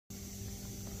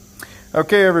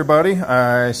Okay everybody,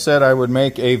 I said I would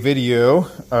make a video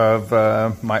of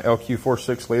my LQ4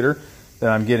 6-liter that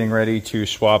I'm getting ready to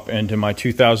swap into my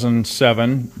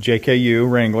 2007 JKU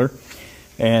Wrangler,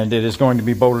 and it is going to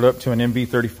be bolted up to an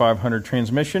MV3500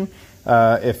 transmission.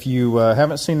 If you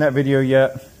haven't seen that video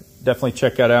yet, definitely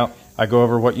check that out. I go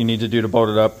over what you need to do to bolt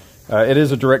it up. It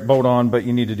is a direct bolt on, but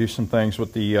you need to do some things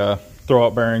with the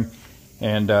throwout bearing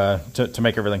and to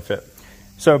make everything fit.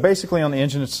 So basically on the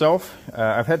engine itself,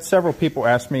 I've had several people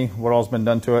ask me what all's been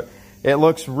done to it. It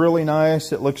looks really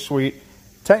nice, it looks sweet.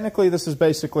 Technically this is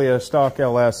basically a stock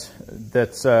LS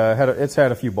that's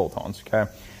had a few bolt-ons, okay?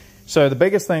 So the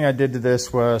biggest thing I did to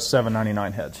this was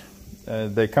 799 heads.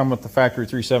 They come with the factory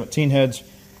 317 heads.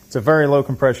 It's a very low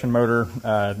compression motor,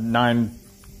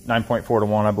 9.4 to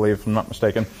 1 I believe, if I'm not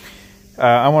mistaken.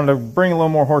 I wanted to bring a little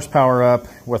more horsepower up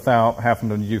without having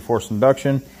to do forced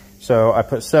induction. So I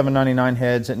put 799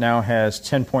 heads. It now has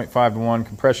 10.5 to 1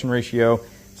 compression ratio.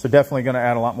 So definitely going to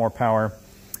add a lot more power.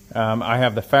 I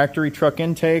have the factory truck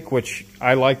intake, which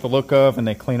I like the look of, and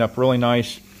they clean up really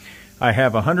nice. I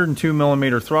have a 102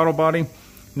 millimeter throttle body.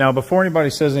 Now, before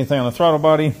anybody says anything on the throttle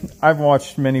body, I've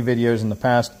watched many videos in the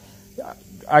past.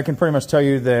 I can pretty much tell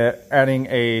you that adding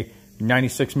a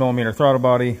 96 millimeter throttle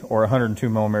body or 102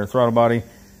 millimeter throttle body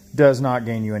does not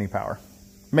gain you any power.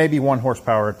 Maybe 1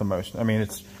 horsepower at the most. I mean,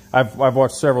 I've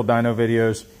watched several dyno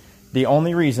videos. The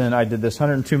only reason I did this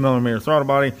 102 millimeter throttle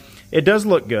body, it does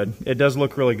look good. It does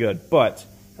look really good. But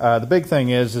the big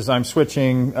thing is I'm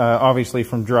switching obviously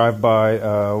from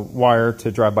drive-by wire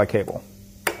to drive-by cable.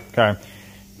 Okay.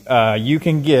 You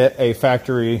can get a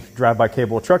factory drive-by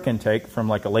cable truck intake from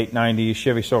like a late 90s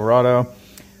Chevy Silverado.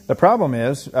 The problem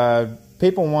is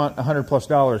people want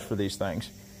 $100+ for these things,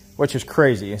 which is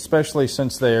crazy, especially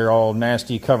since they're all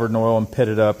nasty, covered in oil and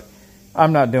pitted up.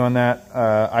 I'm not doing that.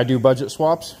 I do budget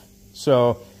swaps.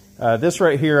 So this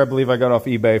right here, I believe I got off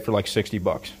eBay for like 60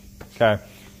 bucks. Okay.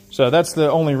 So that's the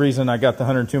only reason I got the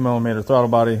 102 millimeter throttle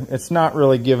body. It's not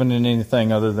really giving it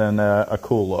anything other than a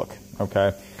cool look.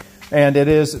 Okay. And it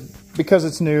is, because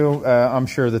it's new, I'm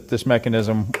sure that this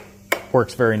mechanism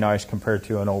works very nice compared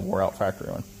to an old wore out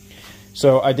factory one.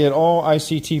 So I did all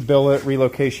ICT billet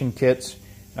relocation kits.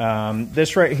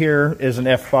 This right here is an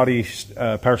F-body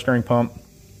power steering pump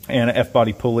and an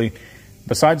F-body pulley.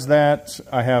 Besides that,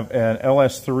 I have an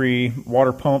ls2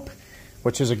 water pump,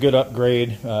 which is a good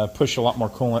upgrade, push a lot more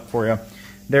coolant for you.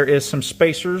 There is some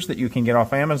spacers that you can get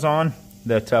off Amazon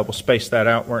that will space that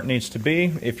out where it needs to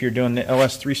be if you're doing the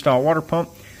ls2 style water pump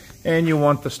and you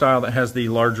want the style that has the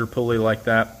larger pulley like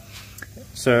that.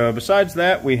 So besides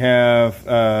that, we have,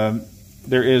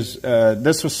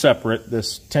 this was separate,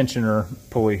 this tensioner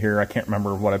pulley here. I can't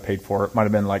remember what I paid for it. It might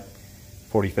have been like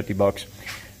 40, 50 bucks.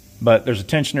 But there's a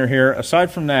tensioner here.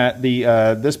 Aside from that,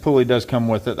 this pulley does come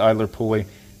with it, the idler pulley.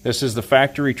 This is the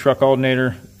factory truck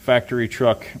alternator, factory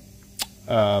truck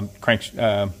crank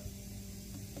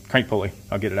pulley.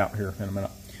 I'll get it out here in a minute.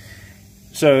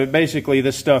 So basically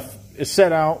this stuff is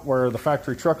set out where the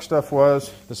factory truck stuff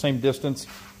was, the same distance.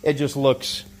 It just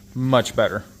looks much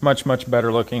better, much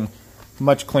better looking,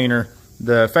 much cleaner.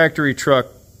 The factory truck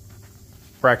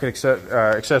bracket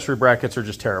accessory brackets are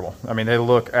just terrible. I mean, they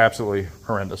look absolutely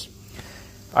horrendous.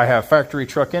 I have factory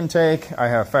truck intake. I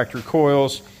have factory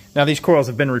coils. Now these coils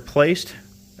have been replaced,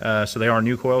 so they are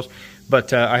new coils.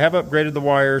 But I have upgraded the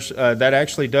wires. That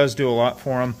actually does do a lot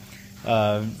for them.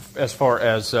 As far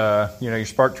as your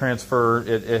spark transfer,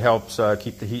 it helps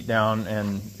keep the heat down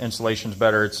and insulation's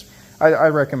better. I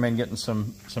recommend getting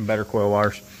some better coil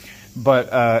wires. But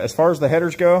as far as the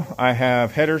headers go, I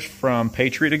have headers from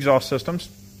Patriot Exhaust Systems.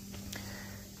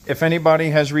 If anybody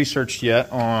has researched yet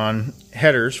on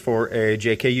headers for a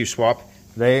JKU swap,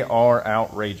 they are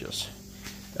outrageous.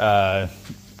 I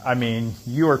mean,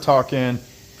 you are talking,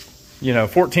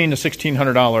 $1,400 to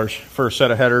 $1,600 for a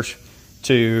set of headers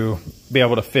to be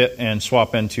able to fit and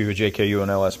swap into a JKU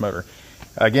and LS motor.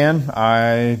 Again,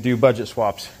 I do budget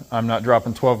swaps. I'm not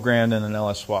dropping 12 grand in an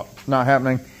LS swap. Not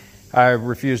happening. I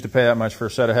refuse to pay that much for a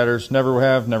set of headers. Never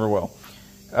have, never will.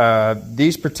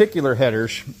 These particular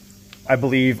headers, I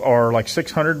believe, are like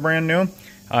 600 brand new.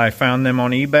 I found them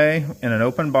on eBay in an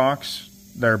open box.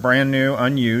 They're brand new,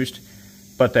 unused,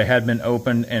 but they had been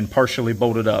opened and partially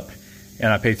bolted up,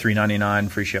 and I paid $3.99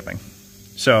 free shipping.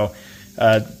 So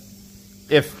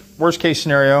if worst case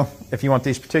scenario, if you want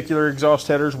these particular exhaust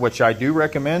headers, which I do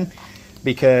recommend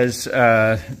because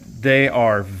they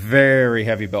are very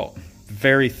heavy built,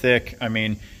 very thick. I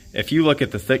mean, if you look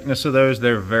at the thickness of those,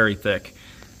 they're very thick,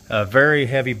 very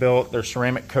heavy built. They're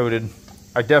ceramic coated.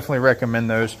 I definitely recommend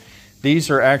those.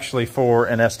 These are actually for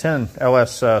an S10,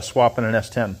 LS swap and an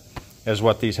S10 is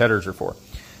what these headers are for.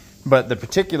 But the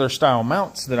particular style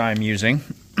mounts that I'm using,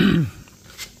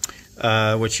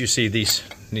 which you see these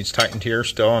needs tightened here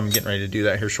still. I'm getting ready to do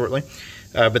that here shortly.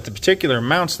 But the particular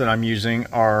mounts that I'm using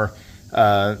are,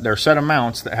 they're a set of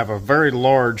mounts that have a very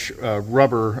large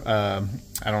rubber,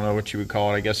 I don't know what you would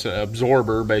call it, I guess an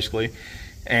absorber basically.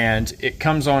 And it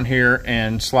comes on here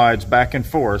and slides back and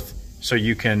forth so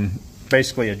you can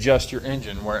basically adjust your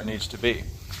engine where it needs to be.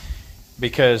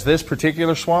 Because this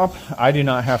particular swap, I do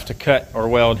not have to cut or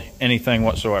weld anything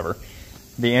whatsoever.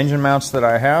 The engine mounts that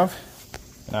I have,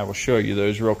 and I will show you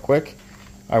those real quick.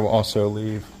 I will also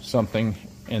leave something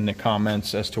in the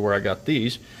comments as to where I got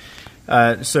these.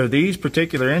 So these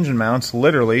particular engine mounts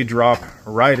literally drop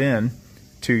right in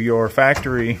to your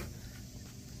factory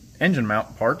engine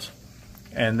mount parts.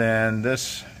 And then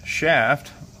this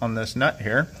shaft on this nut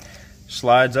here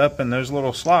slides up in those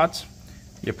little slots.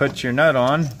 You put your nut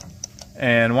on,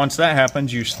 and once that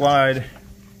happens, you slide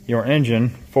your engine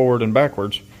forward and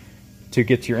backwards to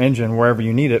get your engine wherever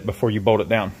you need it before you bolt it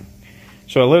down.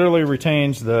 So it literally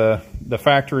retains the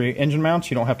factory engine mounts.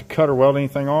 You don't have to cut or weld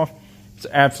anything off. It's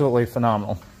absolutely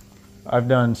phenomenal. I've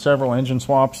done several engine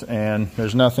swaps, and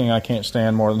there's nothing I can't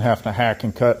stand more than having to hack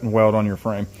and cut and weld on your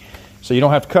frame. So you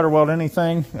don't have to cut or weld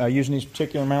anything using these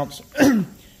particular mounts,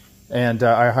 and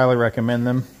I highly recommend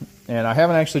them. And I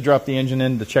haven't actually dropped the engine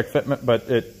in to check fitment, but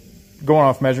going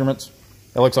off measurements,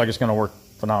 it looks like it's going to work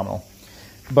phenomenal.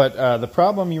 But the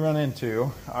problem you run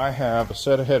into, I have a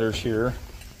set of headers here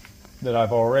that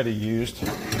I've already used.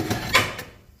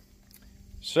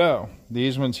 So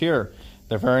these ones here,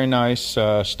 they're very nice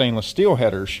stainless steel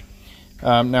headers.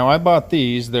 Now I bought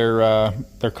these. They're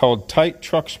called tight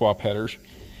truck swap headers.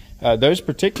 Those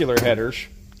particular headers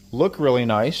look really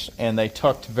nice and they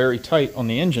tucked very tight on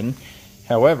the engine.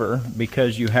 However,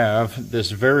 because you have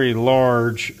this very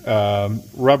large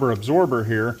rubber absorber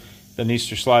here that needs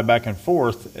to slide back and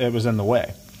forth, it was in the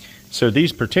way. So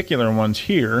these particular ones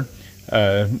here,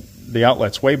 the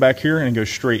outlet's way back here and it goes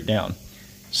straight down.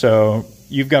 So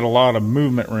you've got a lot of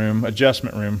movement room,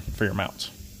 adjustment room for your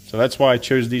mounts. So that's why I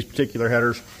chose these particular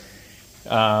headers.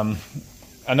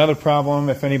 Another problem,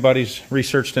 if anybody's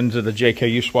researched into the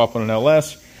JKU swap on an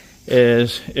LS,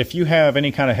 is if you have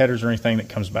any kind of headers or anything that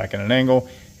comes back at an angle,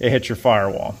 it hits your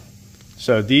firewall.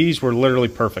 So these were literally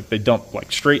perfect. They dump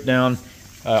like straight down,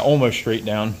 almost straight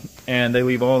down, and they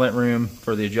leave all that room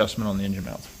for the adjustment on the engine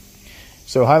mounts.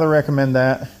 So highly recommend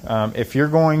that. If you're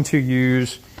going to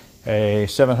use a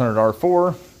 700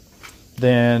 R4,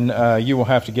 then you will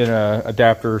have to get an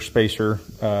adapter spacer,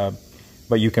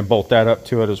 but you can bolt that up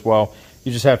to it as well.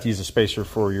 You just have to use a spacer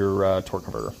for your torque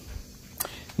converter.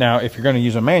 Now, if you're going to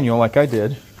use a manual like I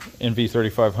did in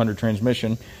V3500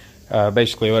 transmission,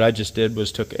 basically what I just did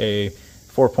was took a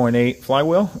 4.8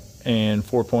 flywheel and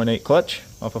 4.8 clutch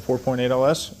off a 4.8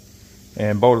 LS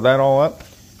and bolted that all up.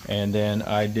 And then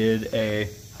I did a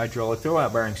hydraulic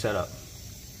throwout bearing setup.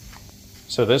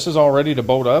 So this is all ready to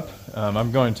bolt up.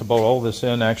 I'm going to bolt all this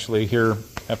in actually here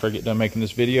after I get done making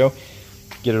this video.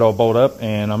 Get it all bolted up,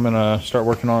 and I'm going to start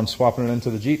working on swapping it into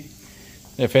the Jeep.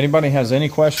 If anybody has any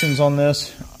questions on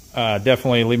this,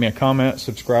 definitely leave me a comment,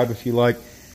 subscribe if you like.